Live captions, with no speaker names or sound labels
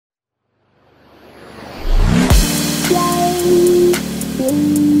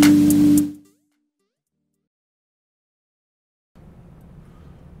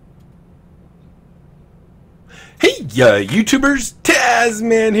Hey, YouTubers,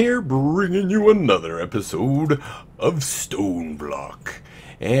 Tasman here, bringing you another episode of StoneBlock.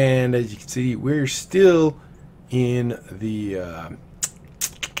 And as you can see, we're still in the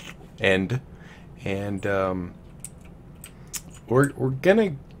end, and we're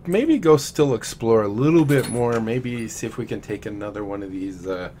gonna maybe go still explore a little bit more. Maybe see if we can take another one of these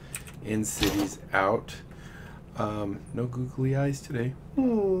in cities out. No googly eyes today.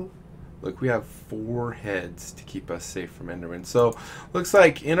 Look, we have 4 heads to keep us safe from Enderman. So, looks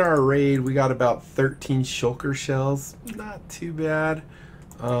like in our raid we got about 13 shulker shells. Not too bad.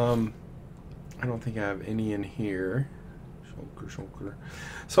 I don't think I have any in here. Shulker.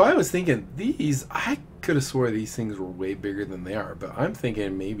 So I was thinking these, I could have swore these things were way bigger than they are. But I'm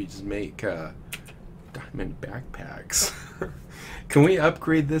thinking maybe just make diamond backpacks. Can we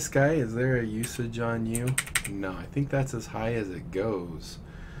upgrade this guy? Is there a usage on you? No, I think that's as high as it goes.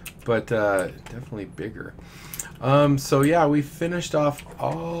 But definitely bigger. So yeah, we finished off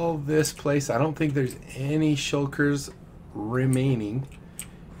all this place. I don't think there's any shulkers remaining,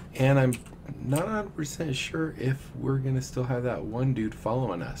 and I'm not 100% sure if we're gonna still have that one dude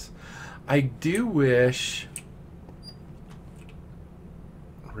following us. I do wish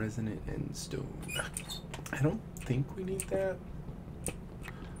resonant and stone. I don't think we need that.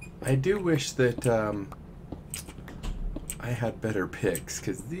 I do wish that I had better picks,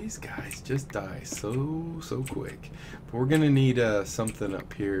 because these guys just die so quick. But we're gonna need something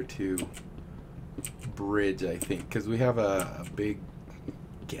up here to bridge, I think, because we have a big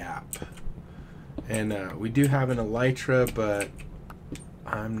gap, and we do have an elytra, but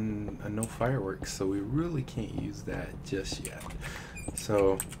I'm no fireworks, so we really can't use that just yet.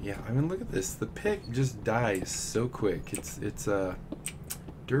 So yeah, I mean, look at this. The pick just dies so quick. It's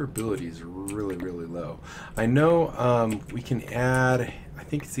durability is really low. I know we can add, I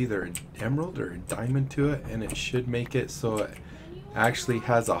think it's either an emerald or a diamond to it, and it should make it so it actually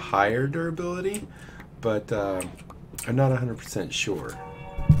has a higher durability, but I'm not 100% sure.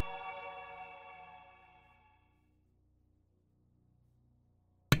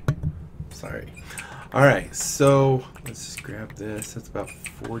 Sorry. Alright, so let's just grab this. That's about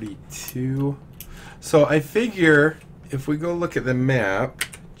 42. So I figure if we go look at the map,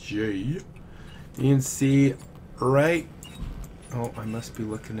 you can see right, oh, I must be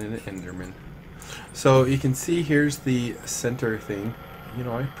looking at an Enderman. So you can see here's the center thing. You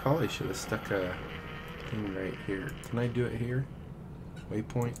know, I probably should have stuck a thing right here. Can I do it here?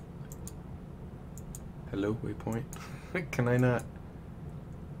 Waypoint. Hello, waypoint. Can I not?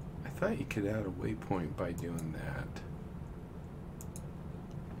 I thought you could add a waypoint by doing that.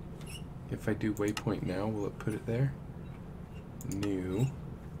 If I do waypoint now, will it put it there? New.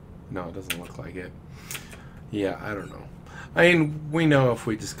 No, it doesn't look like it. Yeah, I don't know. I mean, we know if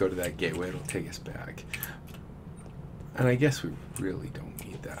we just go to that gateway, it'll take us back. And I guess we really don't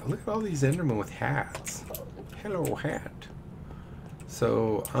need that. Look at all these Endermen with hats. Hello, hat.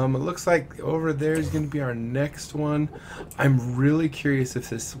 So, it looks like over there is going to be our next one. I'm really curious if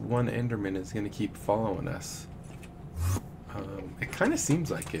this one Enderman is going to keep following us. It kind of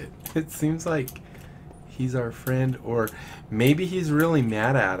seems like it. It seems like he's our friend, or maybe he's really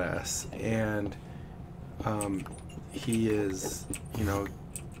mad at us, and he is, you know,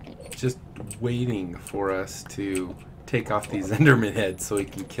 just waiting for us to take off these Enderman heads so he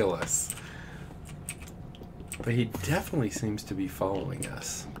can kill us. But he definitely seems to be following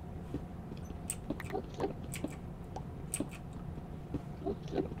us.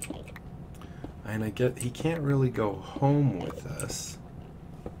 And I get he can't really go home with us.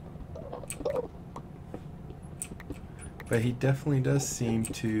 But he definitely does seem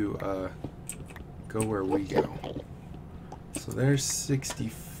to go where we go. So there's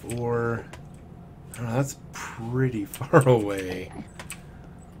 64. I don't know, that's pretty far away.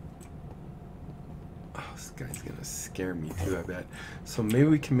 Oh, this guy's gonna scare me too, I bet. So maybe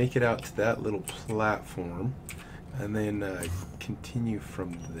we can make it out to that little platform and then continue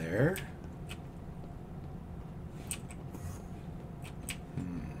from there.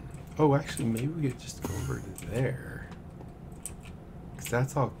 Oh, actually, maybe we could just go over to there, because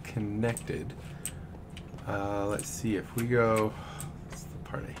that's all connected. Let's see, if we go, that's the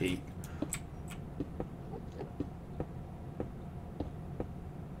part I hate.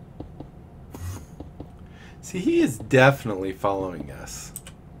 See, he is definitely following us.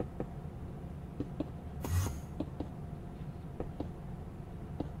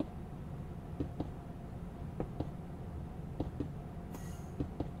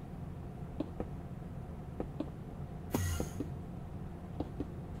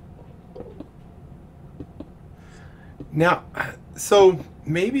 Now, so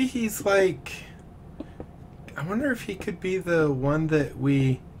maybe he's like, I wonder if he could be the one that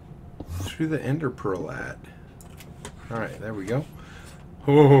we threw the ender pearl at. Alright, there we go.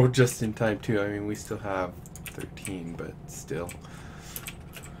 Oh, just in time too. I mean, we still have 13, but still.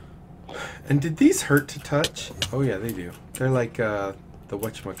 And did these hurt to touch? Oh yeah, they do. They're like the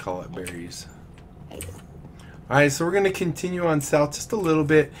whatchamacallit berries. Alright, so we're going to continue on south just a little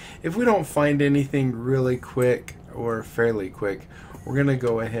bit. If we don't find anything really quick or fairly quick, we're going to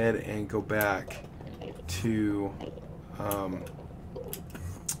go ahead and go back to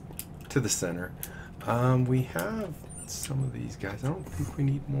the center. We have some of these guys. I don't think we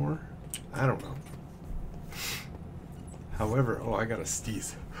need more. I don't know. However, oh, I got a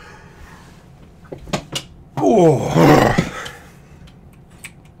sneeze. Oh.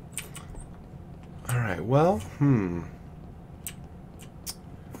 Alright, well,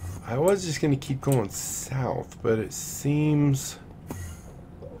 I was just going to keep going south, but it seems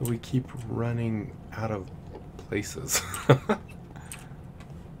that we keep running out of places.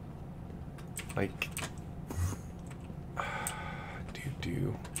 Like,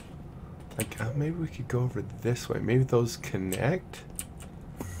 like maybe we could go over this way. Maybe those connect.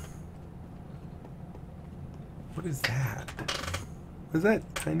 What is that? What is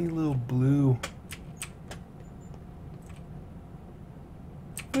that tiny little blue?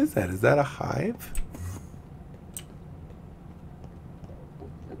 What is that? Is that a hive?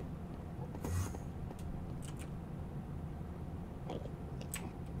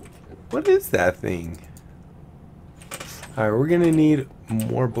 What is that thing? Alright, we're going to need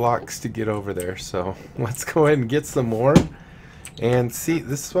more blocks to get over there, so let's go ahead and get some more. And see,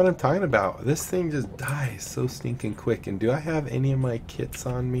 this is what I'm talking about. This thing just dies so stinking quick. And do I have any of my kits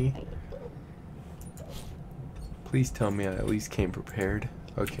on me? Please tell me I at least came prepared.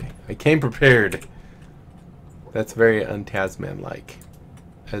 Okay, I came prepared. That's very un-Tasman-like,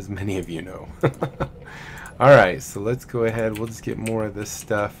 as many of you know. Alright, so let's go ahead. We'll just get more of this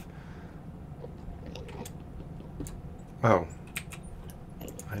stuff. Oh,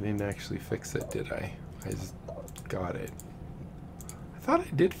 I didn't actually fix it, did I? I just got it. I thought I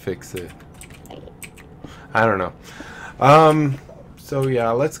did fix it. I don't know. So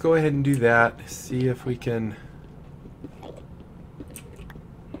yeah, let's go ahead and do that. See if we can...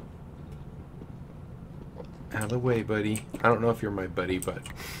 Out of the way, buddy. I don't know if you're my buddy, but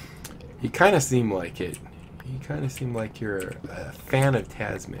you kind of seem like it. You kind of seem like you're a fan of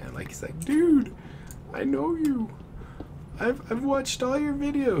Tasman. Like, he's like, dude, I know you. I've watched all your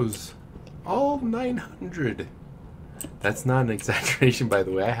videos. All 900. That's not an exaggeration, by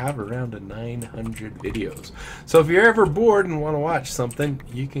the way. I have around 900 videos. So if you're ever bored and want to watch something,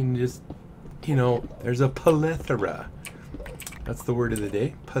 you can just, you know, there's a plethora. That's the word of the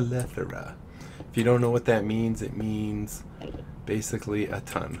day, plethora. If you don't know what that means, it means basically a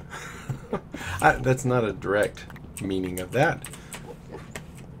ton. That's not a direct meaning of that.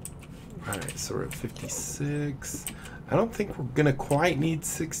 Alright, so we're at 56. I don't think we're going to quite need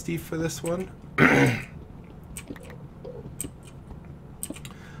 60 for this one.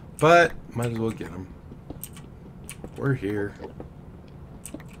 But might as well get them. We're here.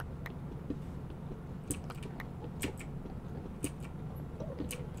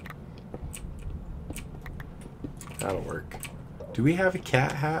 That'll work. Do we have a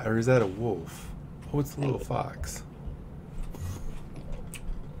cat hat, or is that a wolf? Oh, it's a little fox.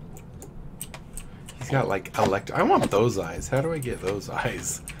 He's got like I want those eyes. How do I get those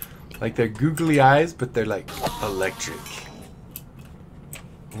eyes? Like, they're googly eyes, but they're like electric.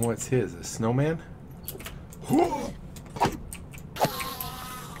 What's his? A snowman?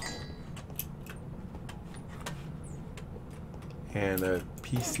 And a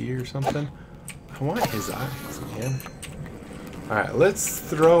PC or something? I want his eyes, man. Alright, let's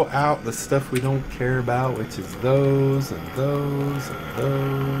throw out the stuff we don't care about, which is those, and those, and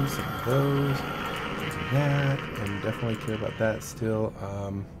those, and those, and that, and definitely care about that still.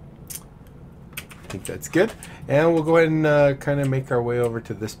 I think that's good. And we'll go ahead and kind of make our way over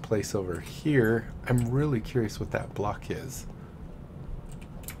to this place over here. I'm really curious what that block is.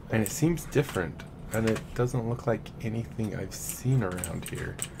 And it seems different, and it doesn't look like anything I've seen around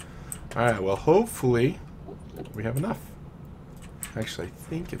here. Alright, well, hopefully we have enough. Actually, I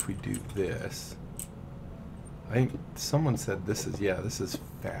think if we do this, I think someone said this is, yeah, this is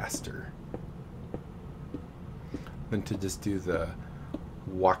faster than to just do the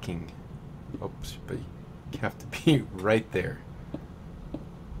walking. Oops, but you have to be right there.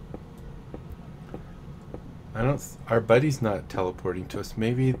 I don't, our buddy's not teleporting to us.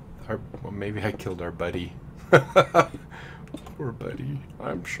 Maybe well, maybe I killed our buddy. Poor buddy.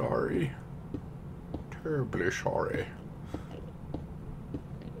 I'm sorry. Terribly sorry.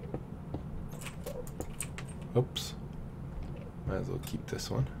 Oops. Might as well keep this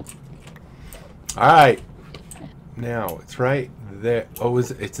one. Alright. Now, it's right there. Oh,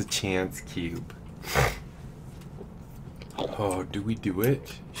 it's a chance cube. Oh, do we do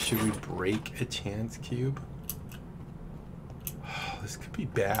it? Should we break a chance cube? Oh, this could be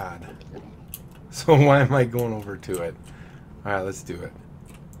bad. So why am I going over to it? Alright, let's do it.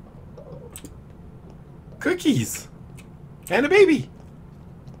 Cookies! And a baby!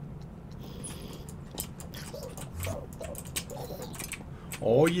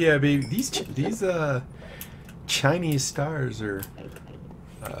 Oh yeah, baby. These Chinese stars are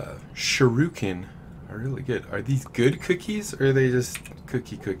shuriken are really good. Are these good cookies or are they just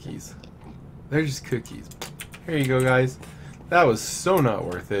cookies? They're just cookies. Here you go, guys. That was so not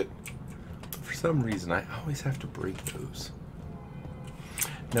worth it. For some reason, I always have to break those.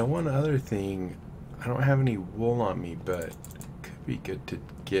 Now, one other thing, I don't have any wool on me, but it could be good to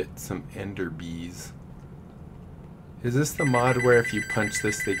get some ender bees. Is this the mod where if you punch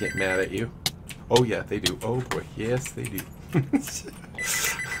this, they get mad at you? Oh yeah, they do. Oh boy, yes they do.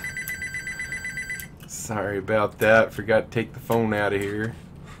 Sorry about that. Forgot to take the phone out of here.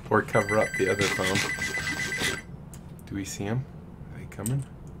 Or cover up the other phone. Do we see them? Are they coming?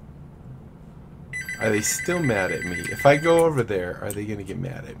 Are they still mad at me? If I go over there, are they going to get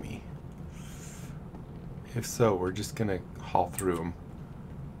mad at me? If so, we're just going to haul through them.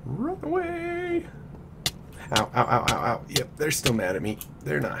 Run away! Ow, ow, ow, ow, ow. Yep, they're still mad at me.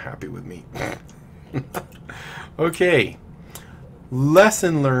 They're not happy with me. Okay.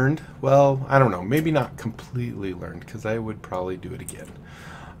 Lesson learned. Well, I don't know. Maybe not completely learned, because I would probably do it again.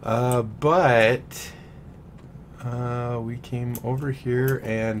 But we came over here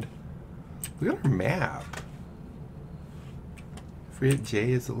and look at our map. If we hit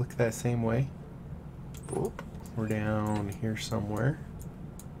J, does it look that same way? Oop. We're down here somewhere.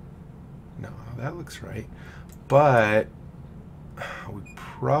 No, that looks right. But we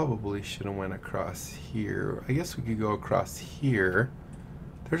probably should have went across here. I guess we could go across here.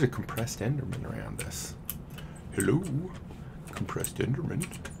 There's a compressed Enderman around us. Hello, compressed Enderman.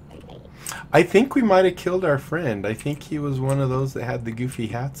 I think we might have killed our friend. I think he was one of those that had the goofy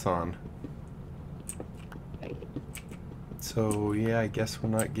hats on. So yeah, I guess we're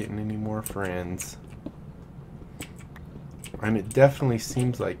not getting any more friends. And it definitely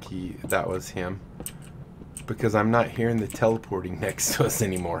seems like that was him, because I'm not hearing the teleporting next to us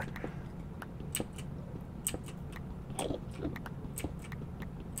anymore.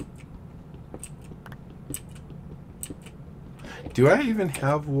 Do I even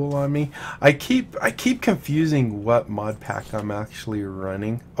have wool on me? I keep confusing what mod pack I'm actually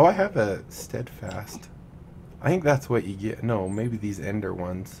running. Oh, I have a steadfast. I think that's what you get. No, maybe these ender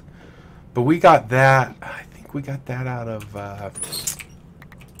ones. But we got that. I think we got that out of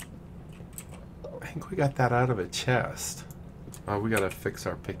a chest. Oh, we gotta fix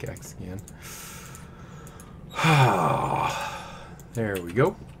our pickaxe again. There we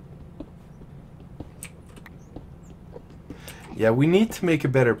go. Yeah, we need to make a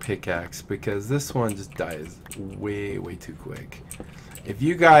better pickaxe because this one just dies way too quick. If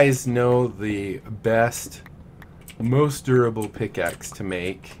you guys know the best, most durable pickaxe to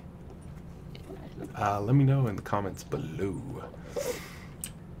make, let me know in the comments below.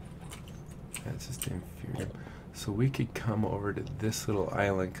 That's just inferior. So we could come over to this little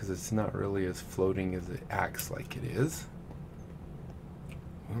island because it's not really as floating as it acts like it is.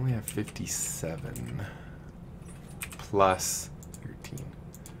 We only have 57 plus 13.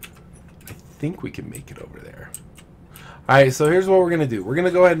 I think we can make it over there. Alright, so here's what we're going to do. We're going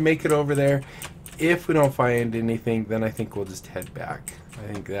to go ahead and make it over there. If we don't find anything, then I think we'll just head back.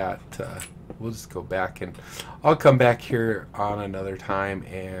 I think that we'll just go back, and I'll come back here on another time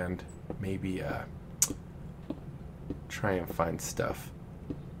and maybe try and find stuff.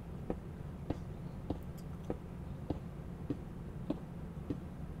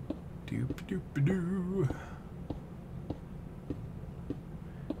 Doop-a-doop-a-doo.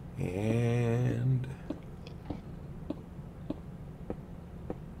 And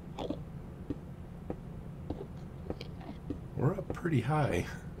we're up pretty high.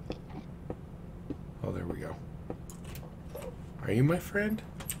 Oh, there we go. Are you my friend?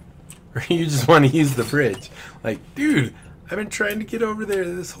 Or you just want to use the bridge? Like, dude, I've been trying to get over there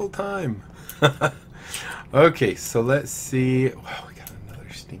this whole time. Okay, so let's see. Wow, we got another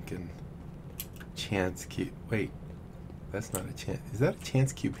stinking chance cube. Wait, that's not a chance. Is that a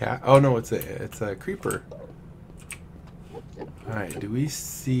chance cube hat? Oh no, it's a creeper. All right, do we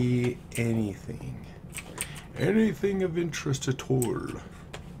see anything? Anything of interest at all?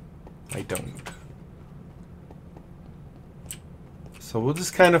 I don't. So we'll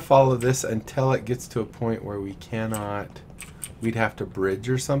just kind of follow this until it gets to a point where we cannot, we'd have to bridge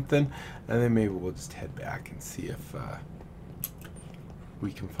or something, and then maybe we'll just head back and see if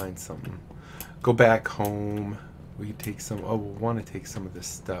we can find something. Go back home. We can take some, oh, we'll want to take some of this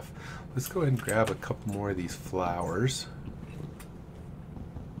stuff. Let's go ahead and grab a couple more of these flowers.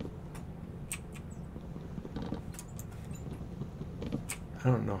 I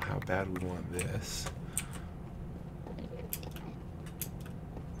don't know how bad we want this.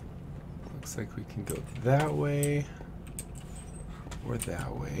 Looks like we can go that way or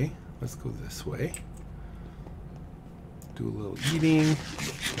that way. Let's go this way. Do a little eating.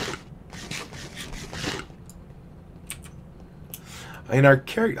 And our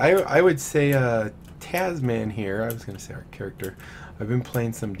character, I would say Tasman here, I was going to say our character. I've been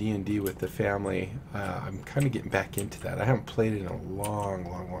playing some D&D with the family. I'm kind of getting back into that. I haven't played it in a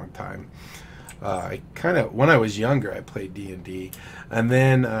long time. I kind of, when I was younger, I played D&D, and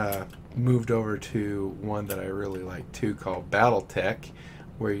then moved over to one that I really like too, called BattleTech,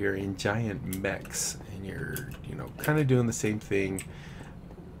 where you're in giant mechs and you're, you know, kind of doing the same thing.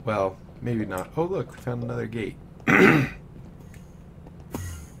 Well, maybe not. Oh, look, we found another gate.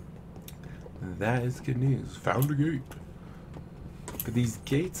 That is good news. Found a gate. But these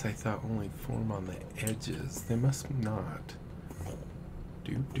gates, I thought, only form on the edges. They must not.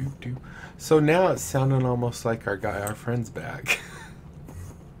 Do. So now it's sounding almost like our friend's back.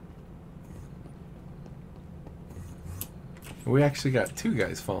 We actually got two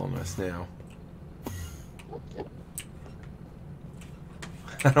guys following us now.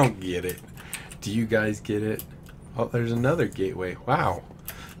 I don't get it. Do you guys get it? Oh, there's another gateway. Wow.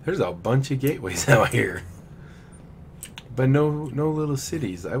 There's a bunch of gateways out here. But no little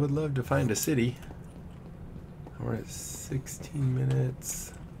cities. I would love to find a city. We're at 16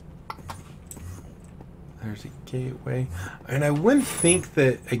 minutes. There's a gateway. And I wouldn't think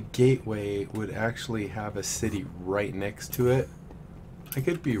that a gateway would actually have a city right next to it. I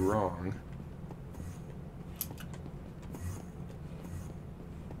could be wrong.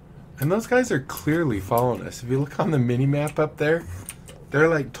 And those guys are clearly following us. If you look on the mini-map up there, they're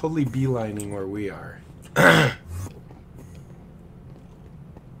like totally beelining where we are.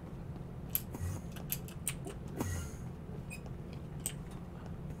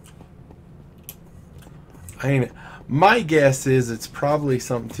 I mean, my guess is it's probably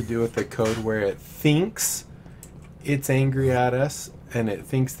something to do with the code where it thinks it's angry at us and it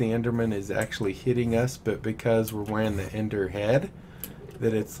thinks the Enderman is actually hitting us, but because we're wearing the Ender head,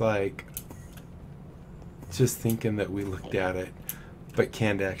 that it's like just thinking that we looked at it but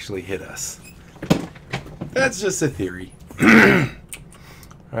can't actually hit us. That's just a theory.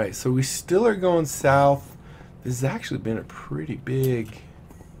 Alright, so we still are going south. This has actually been a pretty big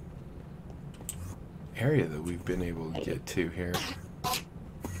area that we've been able to get to here.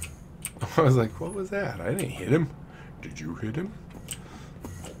 I was like, what was that? I didn't hit him. Did you hit him?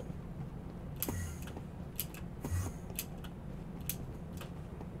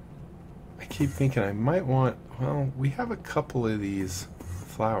 I keep thinking I might want, well, we have a couple of these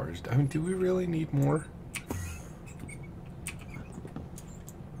flowers. I mean, do we really need more?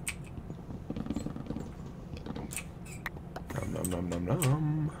 Nom nom nom nom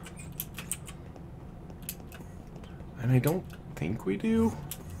nom. And I don't think we do.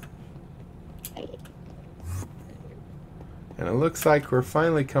 And it looks like we're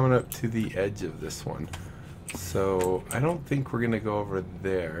finally coming up to the edge of this one. So I don't think we're going to go over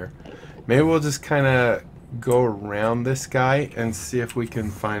there. Maybe we'll just kind of go around this guy and see if we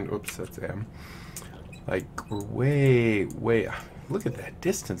can find... Oops, that's M. Like, we're way... Look at that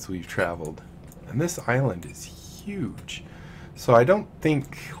distance we've traveled. And this island is huge. So I don't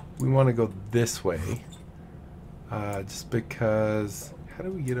think we want to go this way. Just because... How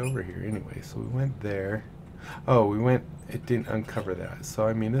do we get over here anyway? So we went there. Oh, we went... It didn't uncover that. So,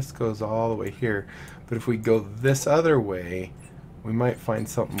 I mean, this goes all the way here. But if we go this other way, we might find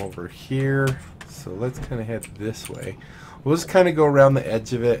something over here. So let's kind of head this way. We'll just kind of go around the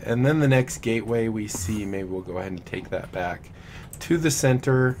edge of it. And then the next gateway we see, maybe we'll go ahead and take that back to the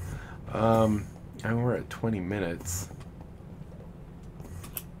center. And we're at 20 minutes.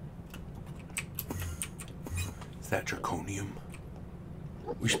 Is that draconium?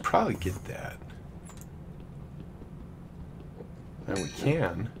 We should probably get that. And we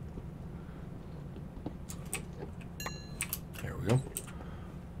can. There we go.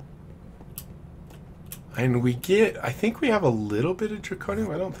 And we get, I think we have a little bit of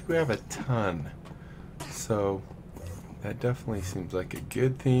draconium. I don't think we have a ton. So that definitely seems like a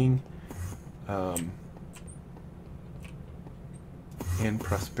good thing. And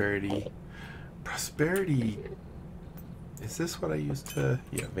prosperity. Prosperity is this what I used to,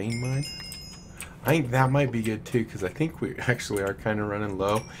 yeah, vein mine? I think that might be good too, because I think we actually are kind of running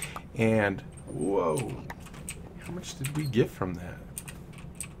low. And, whoa, how much did we get from that?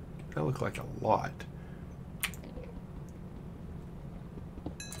 That looked like a lot.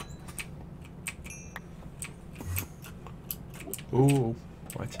 Oh,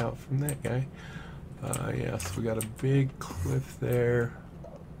 watch out from that guy. Yes, we got a big cliff there.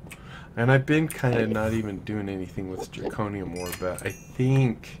 And I've been kind of not even doing anything with Draconium ore, but I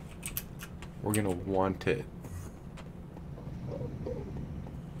think we're going to want it.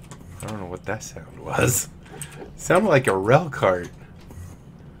 I don't know what that sound was. It sounded like a rail cart.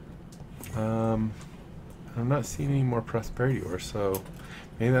 I'm not seeing any more prosperity ore, so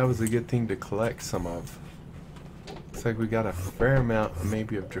maybe that was a good thing to collect some of. Looks like we got a fair amount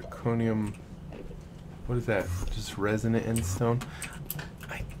maybe of Draconium. What is that? Just resonant endstone?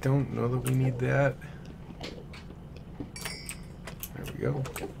 I don't know that we need that. There we go.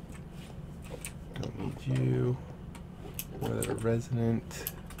 Don't need you. More that are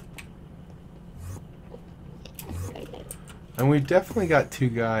resonant. And we've definitely got two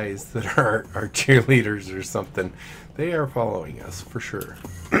guys that are our cheerleaders or something. They are following us for sure.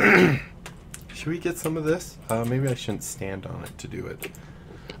 Should we get some of this? Maybe I shouldn't stand on it to do it.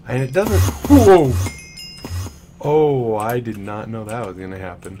 And it doesn't... Whoa! Oh, I did not know that was going to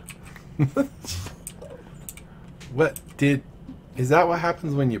happen. What did... Is that what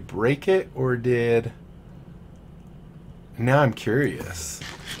happens when you break it? Or did... Now I'm curious.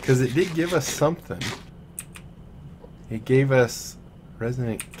 Because it did give us something. It gave us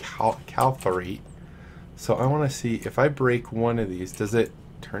resonant caltharate. So I want to see if I break one of these, does it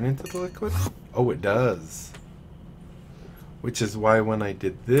turn into the liquid? Oh, it does. Which is why when I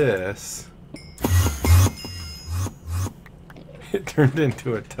did this, it turned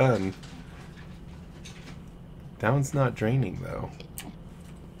into a ton. That one's not draining though.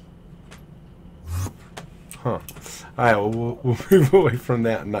 Huh. Alright, well, we'll move away from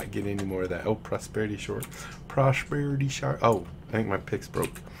that and not get any more of that. Oh, prosperity short. Prosperity short. Oh, I think my picks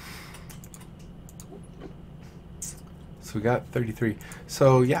broke. So we got 33.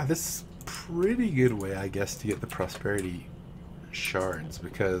 So yeah, this is a pretty good way, I guess, to get the prosperity shards,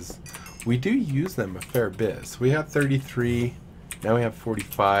 because we do use them a fair bit. So we have 33. Now we have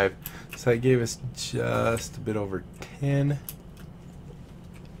 45. So that gave us just a bit over 10.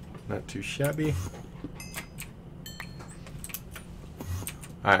 Not too shabby.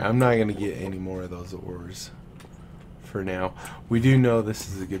 Alright, I'm not going to get any more of those ores for now. We do know this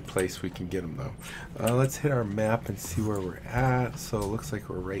is a good place we can get them though. Let's hit our map and see where we're at. So it looks like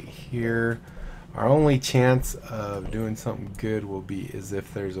we're right here. Our only chance of doing something good will be is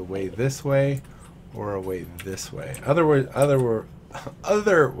if there's a way this way or a way this way. Otherwise,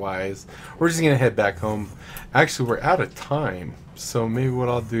 we're just going to head back home. Actually, we're out of time. So maybe what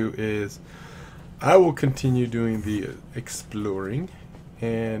I'll do is I will continue doing the exploring.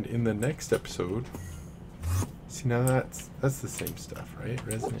 And in the next episode, see, now that's the same stuff, right?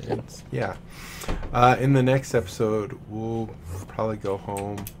 Resonance, yeah. In the next episode, we'll probably go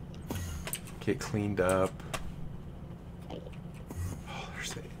home, get cleaned up. Oh,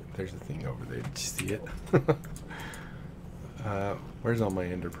 there's a thing over there. Did you see it? Where's all my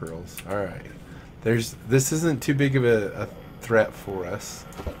ender pearls? All right. This isn't too big of a threat for us.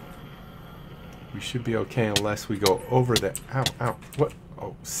 We should be okay unless we go over there. Ow, ow, what?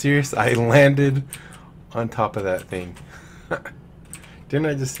 Oh, serious? I landed on top of that thing. Didn't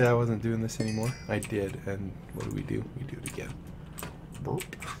I just say I wasn't doing this anymore? I did, and what do? We do it again. Boop.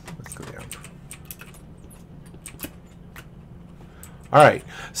 Let's go down. Alright,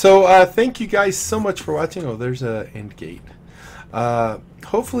 so thank you guys so much for watching. Oh, there's a end gate.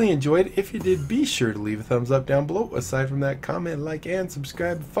 Hopefully you enjoyed. If you did, be sure to leave a thumbs up down below. Aside from that, comment, like, and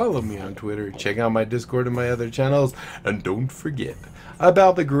subscribe. Follow me on Twitter. Check out my Discord and my other channels. And don't forget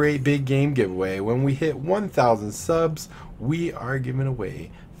about the great big game giveaway. When we hit 1,000 subs, we are giving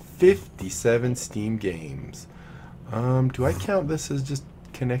away 57 Steam games. Do I count this as just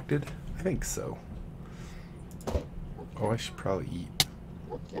connected? I think so. Oh, I should probably eat.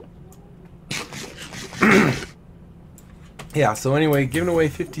 Yeah, so anyway, giving away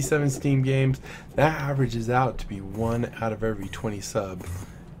 57 Steam games. That averages out to be 1 out of every 20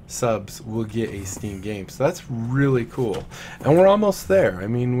 subs will get a Steam game. So that's really cool. And we're almost there. I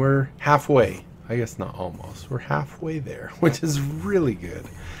mean, we're halfway. I guess not almost. We're halfway there, which is really good.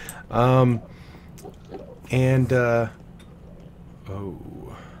 Oh.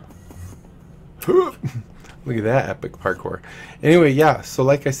 Look at that epic parkour. Anyway, yeah, so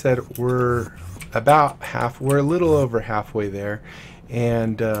like I said, we're a little over halfway there,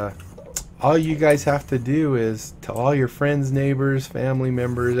 and all you guys have to do is tell all your friends, neighbors, family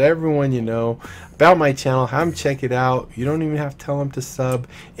members, everyone you know about my channel. Have them check it out. You don't even have to tell them to sub.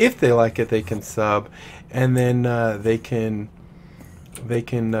 If they like it, they can sub, and then they can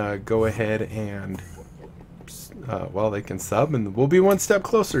go ahead and they can sub, and we'll be one step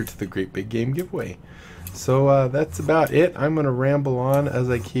closer to the Great Big Game Giveaway. So that's about it. I'm going to ramble on as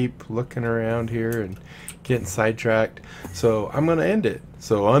I keep looking around here and getting sidetracked. So I'm going to end it.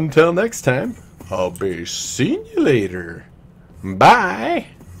 So until next time, I'll be seeing you later. Bye.